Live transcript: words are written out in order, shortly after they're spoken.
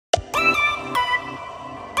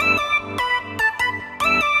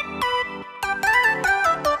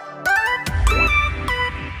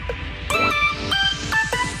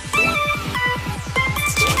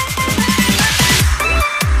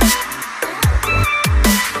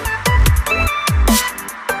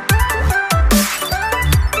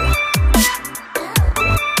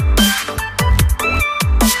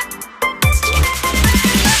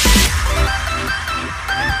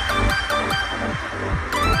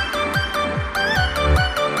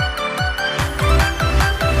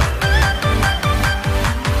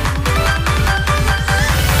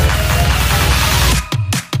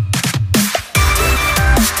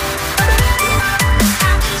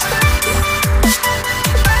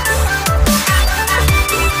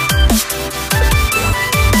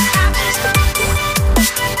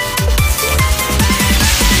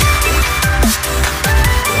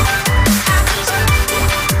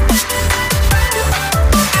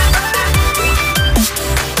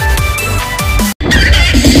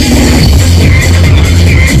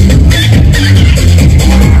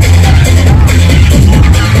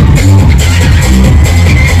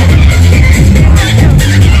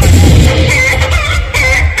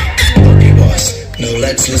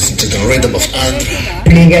Let's listen to the rhythm of Andhra.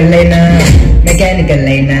 Legal line, mechanical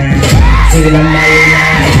line, civil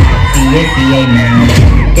line, CSI line,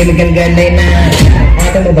 chemical line,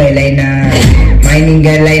 automobile line, mining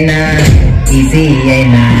line, ECI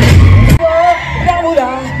line. Ramura,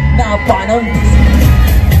 na panam.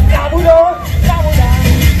 Ramura, Ramura,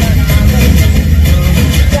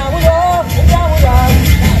 Ramura, Ramura,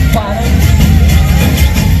 na panam.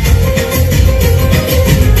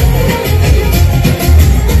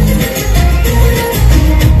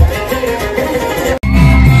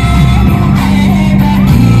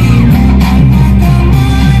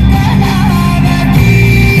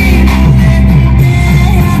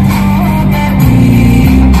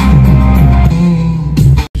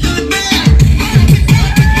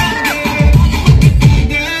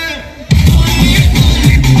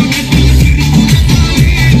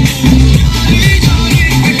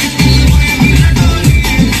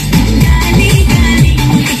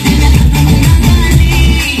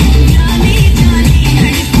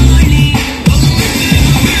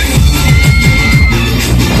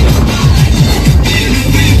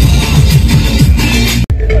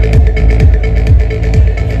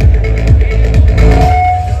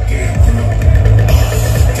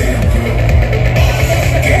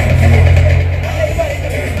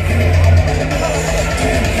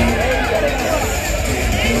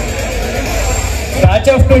 Batch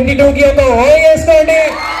of 22 की हो तो हो వేసుకోండి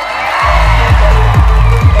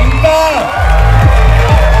ఇంకా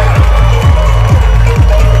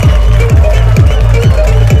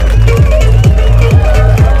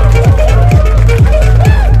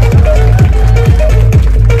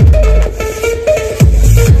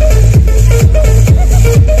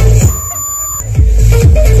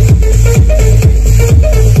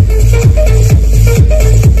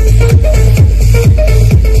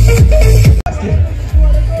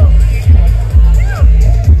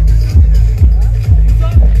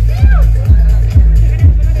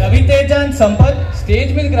Sampath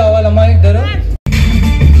stage మీదకి రావాలమ్మా ఇద్దరు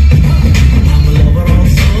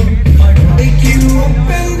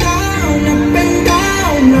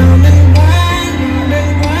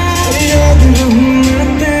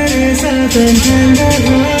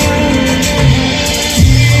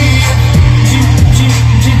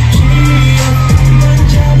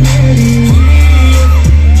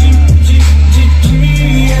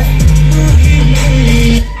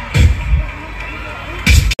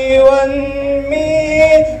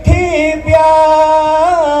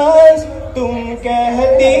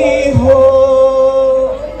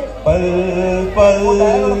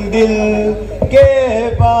दिल के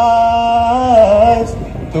पास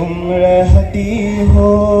तुम रहती हो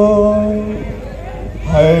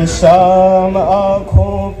हर शाम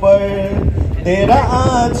आँखों पर तेरा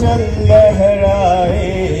आंचल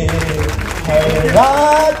लहराए हर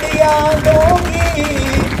रात यादों की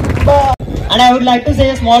बात. And I would like to say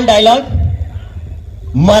a small dialogue.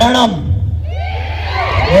 Maranam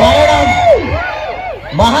Maranam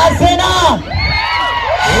Mahasena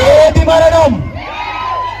ఏది మరణం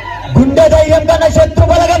గుండె ధైర్యం కన్నా శత్రు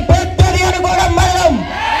బలగం పెద్దది అనుకోవడం మరణం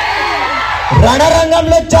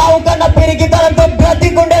రణరంగంలో చావు కన్నా పిరికితనంతో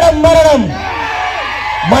బ్రతికుండడం మరణం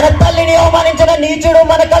మన తల్లిని అవమానించిన నీచుడు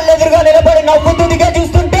మన కళ్ళెదురుగా నిలబడి నవ్వుతూ దిగా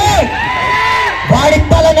చూస్తుంటే వాడి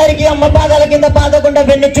తల నరికి అమ్మ పాదాల కింద పాదకుండా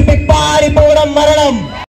వెన్ను చుప్పి పారిపోవడం మరణం.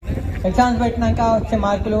 ఎగ్జామ్స్ పెట్టినాక వచ్చే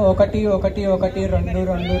మార్కులు 1 1 1 2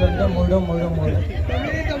 2 2 3 3 3.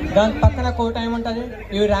 దాని పక్కన కోట ఏముంటుంది,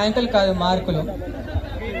 ఇవి ర్యాంకులు కాదు మార్కులు.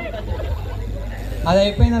 అది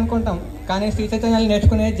అయిపోయింది అనుకుంటాం, కానీ శ్రీచైతన్యాలు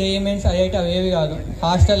నేర్చుకునే జేఈ మెయిన్స్ ఐఐటి అవేవి కాదు.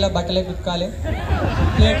 హాస్టల్లో బట్టలే కుక్కాలి,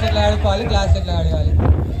 ప్లేట్స్ ఎట్లా ఆడుకోవాలి, క్లాస్ ఎట్లా ఆడుకోవాలి,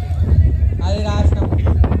 అది రాసినాం.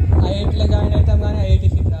 ఐఐటీలో జాయిన్ అవుతాం కానీ ఐఐటి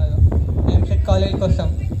సీట్ రాదు. ఎంసెట్ కాలేజ్కి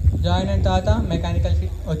వస్తాం, జాయిన్ అయిన తర్వాత మెకానికల్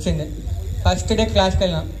సీట్ వచ్చింది. ఫస్ట్ డే క్లాస్కి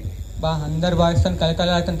వెళ్ళినాం, అందరు బాయ్స్తో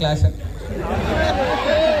కలకలాడుతాం క్లాస్.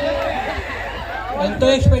 ఎంతో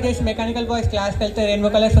ఎక్స్పెక్ట్ చేసి మెకానికల్ బాయ్స్ క్లాస్కి వెళ్తే రెయిన్బో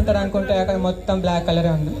కలర్స్ ఉంటారు అనుకుంటే అక్కడ మొత్తం బ్లాక్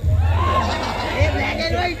కలరే ఉంది.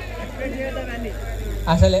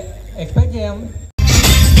 అసలే ఎక్స్పెక్ట్ చేయం.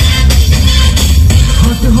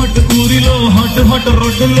 హాట్ హాట్ ఊరిలో హాట్ హాట్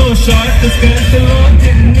రోడ్డులో షార్ట్ స్కర్ట్ లో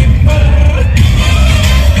Jennifer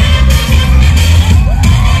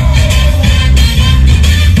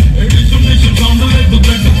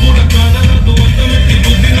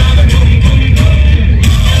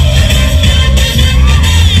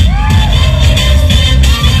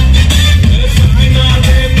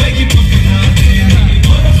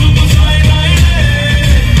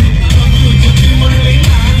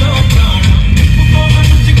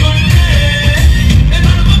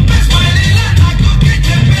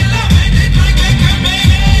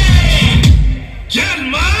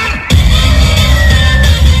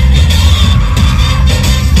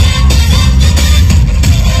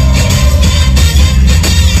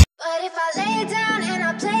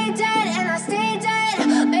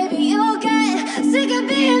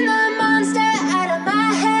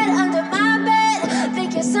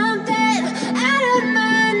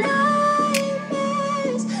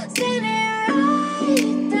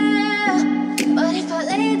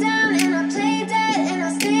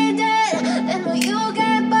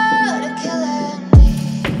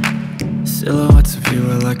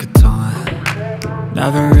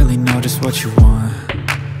Never really know just what you want.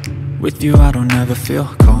 With you I don't ever feel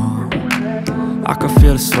calm. I can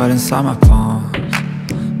feel the sweat inside my palms.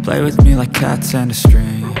 Play with me like cats and a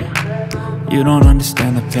string. You don't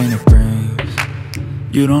understand the pain it brings.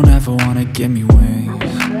 You don't ever wanna give me wings.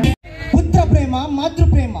 పుత్ర ప్రేమ మాతృ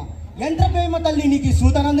ప్రేమ ఎంత ప్రేమ తల్లి నీకు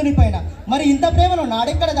సూతనందుని పైన, మరి ఇంత ప్రేమను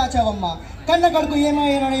నాడెక్కడ దాచావమ్మా? కన్న కడుకు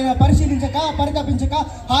ఏమైనా పరిశీలించక పరితపించక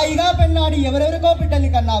హాయిగా పెన్నాడి ఎవరెవరికో బిడ్డల్ని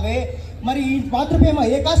కన్నావే. మరి ఈ మాతృప్రేమ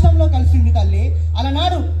ఏ కాష్టంలో కలిసింది తల్లి?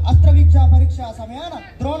 అలనాడు అస్త్రవీక్ష పరీక్ష సమయాన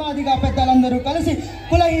ద్రోణాదిగా పెద్దలందరూ కలిసి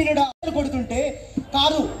కులహీనుడు కొడుతుంటే,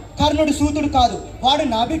 కాదు కర్ణుడు సూతుడు కాదు, వాడు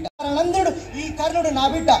నా బిడ్డ, అందరుడు ఈ కర్ణుడు నా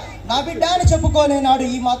బిడ్డ అని చెప్పుకోలేనాడు.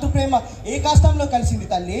 ఈ మాతృప్రేమ ఏ కాష్టంలో కలిసింది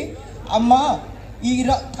తల్లి? అమ్మా,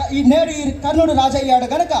 నేడు ఈ కర్ణుడు రాజయ్యాడు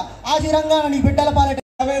గనక ఆజిరంగాన నీ బిడ్డల పాలట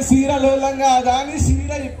సీరలోలంగా దాని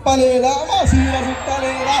సీర ఇప్పలేదా, మా సీర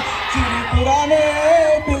చుట్టలేదా, సిరిపురానే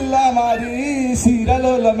పిల్ల మాది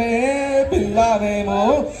సీరలోలమే పిల్లమేమో,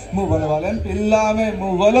 మువ్వలవలం పిల్లమే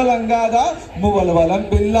మువ్వలు లంగాదా, మువ్వలవలం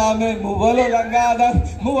పిల్లమే మువ్వలు లంగాదా,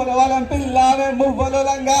 మువ్వలవలం పిల్లమే మువ్వలు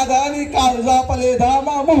లంగాదా, నీ కాలు చాపలేదా,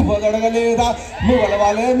 మా మువ్వలు అడగలేదా,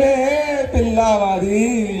 మువ్వలవలమే పిల్ల మాది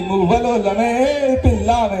మువ్వలోలమే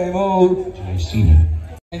పిల్లమేమో.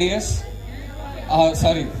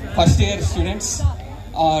 First year students,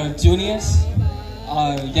 or juniors, or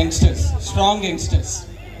youngsters, strong youngsters.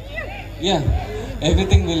 Yeah,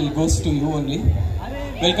 everything will goes to you only.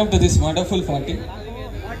 Welcome to this wonderful party.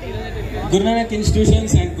 Guru Nanak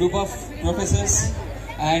institutions and group of professors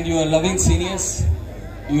and your loving seniors,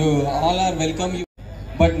 you all are welcome.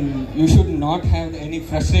 But you should not have any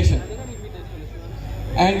frustration.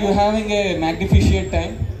 And you having a magnificent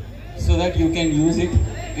time so that you can use it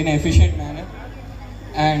in an efficient manner.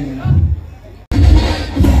 And